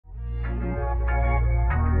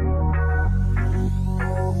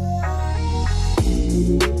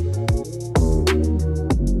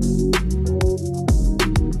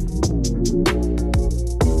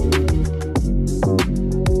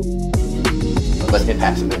let's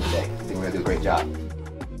impact something today. I think we're going to do a great job.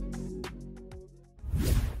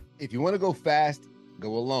 If you want to go fast,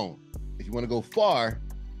 go alone. If you want to go far,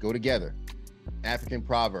 go together. African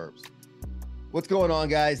proverbs. What's going on,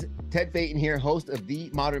 guys? Ted Phaeton here, host of the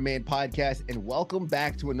Modern Man podcast, and welcome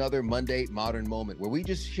back to another Monday Modern Moment, where we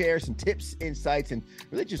just share some tips, insights, and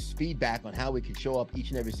really just feedback on how we can show up each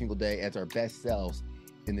and every single day as our best selves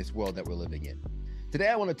in this world that we're living in. Today,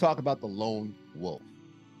 I want to talk about the lone wolf.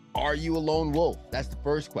 Are you a lone wolf? That's the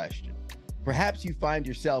first question. Perhaps you find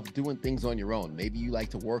yourself doing things on your own. Maybe you like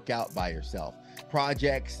to work out by yourself.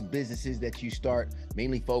 Projects and businesses that you start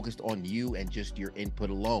mainly focused on you and just your input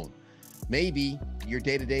alone. Maybe your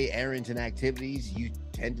day-to-day errands and activities, you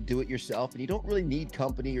tend to do it yourself and you don't really need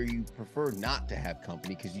company, or you prefer not to have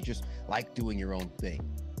company because you just like doing your own thing.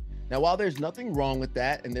 Now, while there's nothing wrong with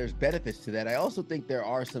that and there's benefits to that, I also think there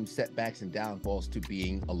are some setbacks and downfalls to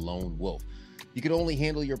being a lone wolf. You can only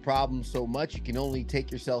handle your problems so much, you can only take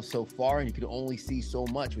yourself so far, and you can only see so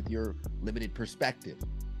much with your limited perspective.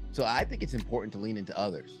 So I think it's important to lean into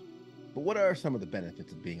others. But what are some of the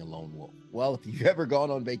benefits of being a lone wolf? Well, if you've ever gone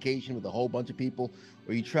on vacation with a whole bunch of people,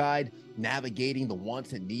 or you tried navigating the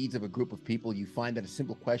wants and needs of a group of people, you find that a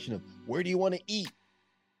simple question of where do you want to eat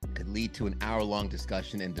could lead to an hour-long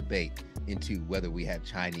discussion and debate into whether we have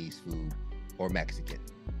Chinese food or Mexican.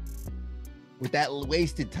 With that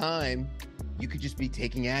wasted time, you could just be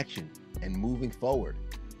taking action and moving forward.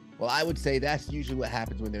 Well, I would say that's usually what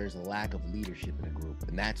happens when there's a lack of leadership in a group.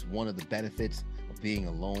 And that's one of the benefits of being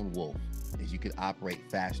a lone wolf, is you could operate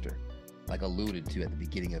faster, like alluded to at the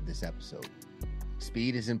beginning of this episode.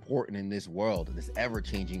 Speed is important in this world, in this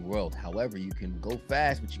ever-changing world. However, you can go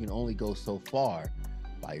fast, but you can only go so far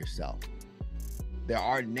by yourself. There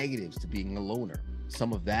are negatives to being a loner.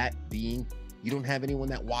 Some of that being you don't have anyone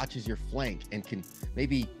that watches your flank and can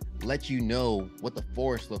maybe let you know what the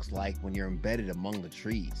forest looks like when you're embedded among the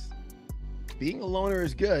trees. Being a loner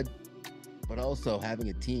is good, but also having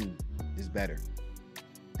a team is better.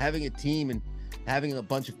 Having a team and having a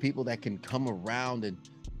bunch of people that can come around and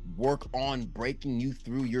work on breaking you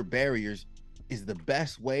through your barriers is the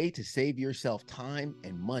best way to save yourself time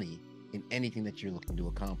and money in anything that you're looking to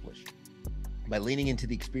accomplish. By leaning into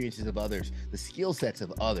the experiences of others, the skill sets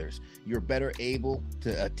of others, you're better able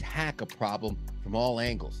to attack a problem from all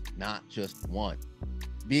angles, not just one.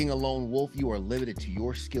 Being a lone wolf, you are limited to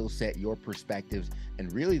your skill set, your perspectives,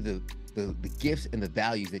 and really the gifts and the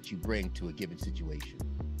values that you bring to a given situation.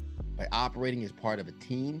 By operating as part of a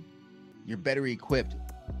team, you're better equipped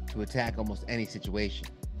to attack almost any situation.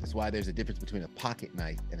 That's why there's a difference between a pocket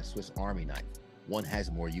knife and a Swiss Army knife. One has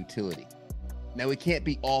more utility. Now, we can't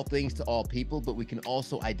be all things to all people, but we can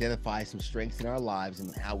also identify some strengths in our lives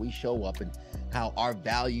and how we show up and how our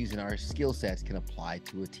values and our skill sets can apply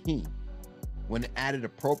to a team. When added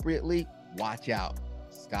appropriately, watch out.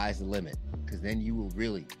 Sky's the limit, because then you will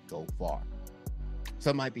really go far.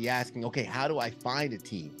 Some might be asking, okay, how do I find a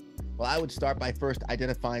team? Well, I would start by first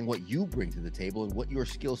identifying what you bring to the table and what your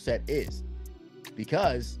skill set is.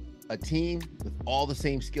 Because a team with all the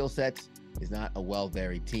same skill sets is not a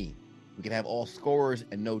well-varied team. We can have all scorers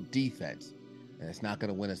and no defense, and it's not going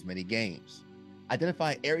to win us many games.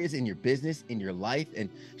 Identify areas in your business, in your life, and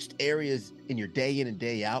just areas in your day in and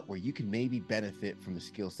day out where you can maybe benefit from the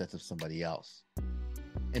skill sets of somebody else.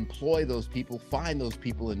 Employ those people, find those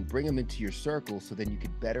people, and bring them into your circle so then you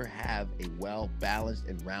can better have a well-balanced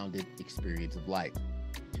and rounded experience of life.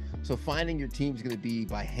 So finding your team is going to be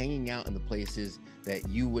by hanging out in the places that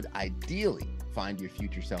you would ideally find your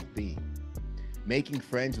future self being. Making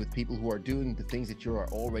friends with people who are doing the things that you are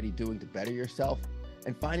already doing to better yourself,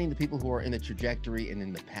 and finding the people who are in the trajectory and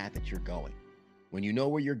in the path that you're going. When you know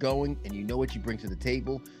where you're going and you know what you bring to the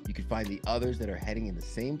table, you can find the others that are heading in the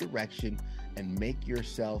same direction and make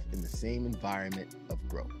yourself in the same environment of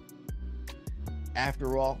growth.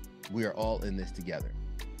 After all, we are all in this together.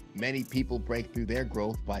 Many people break through their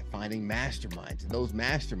growth by finding masterminds, and those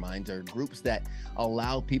masterminds are groups that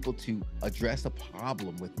allow people to address a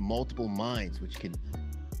problem with multiple minds, which can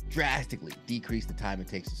drastically decrease the time it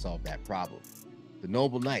takes to solve that problem. The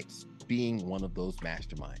Noble Knights being one of those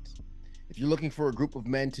masterminds. If you're looking for a group of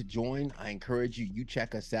men to join, I encourage you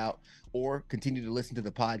check us out, or continue to listen to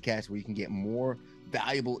the podcast where you can get more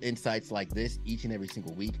valuable insights like this each and every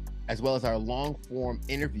single week, as well as our long-form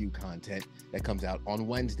interview content that comes out on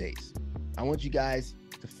Wednesdays. I want you guys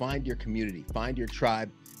to find your community, find your tribe,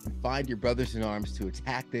 and find your brothers in arms to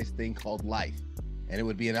attack this thing called life. And it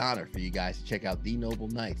would be an honor for you guys to check out The Noble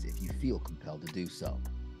Knights if you feel compelled to do so.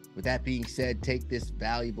 With that being said, take this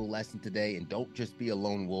valuable lesson today and don't just be a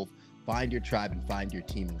lone wolf. Find your tribe and find your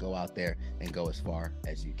team and go out there and go as far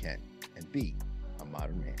as you can and be a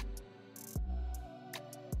modern man.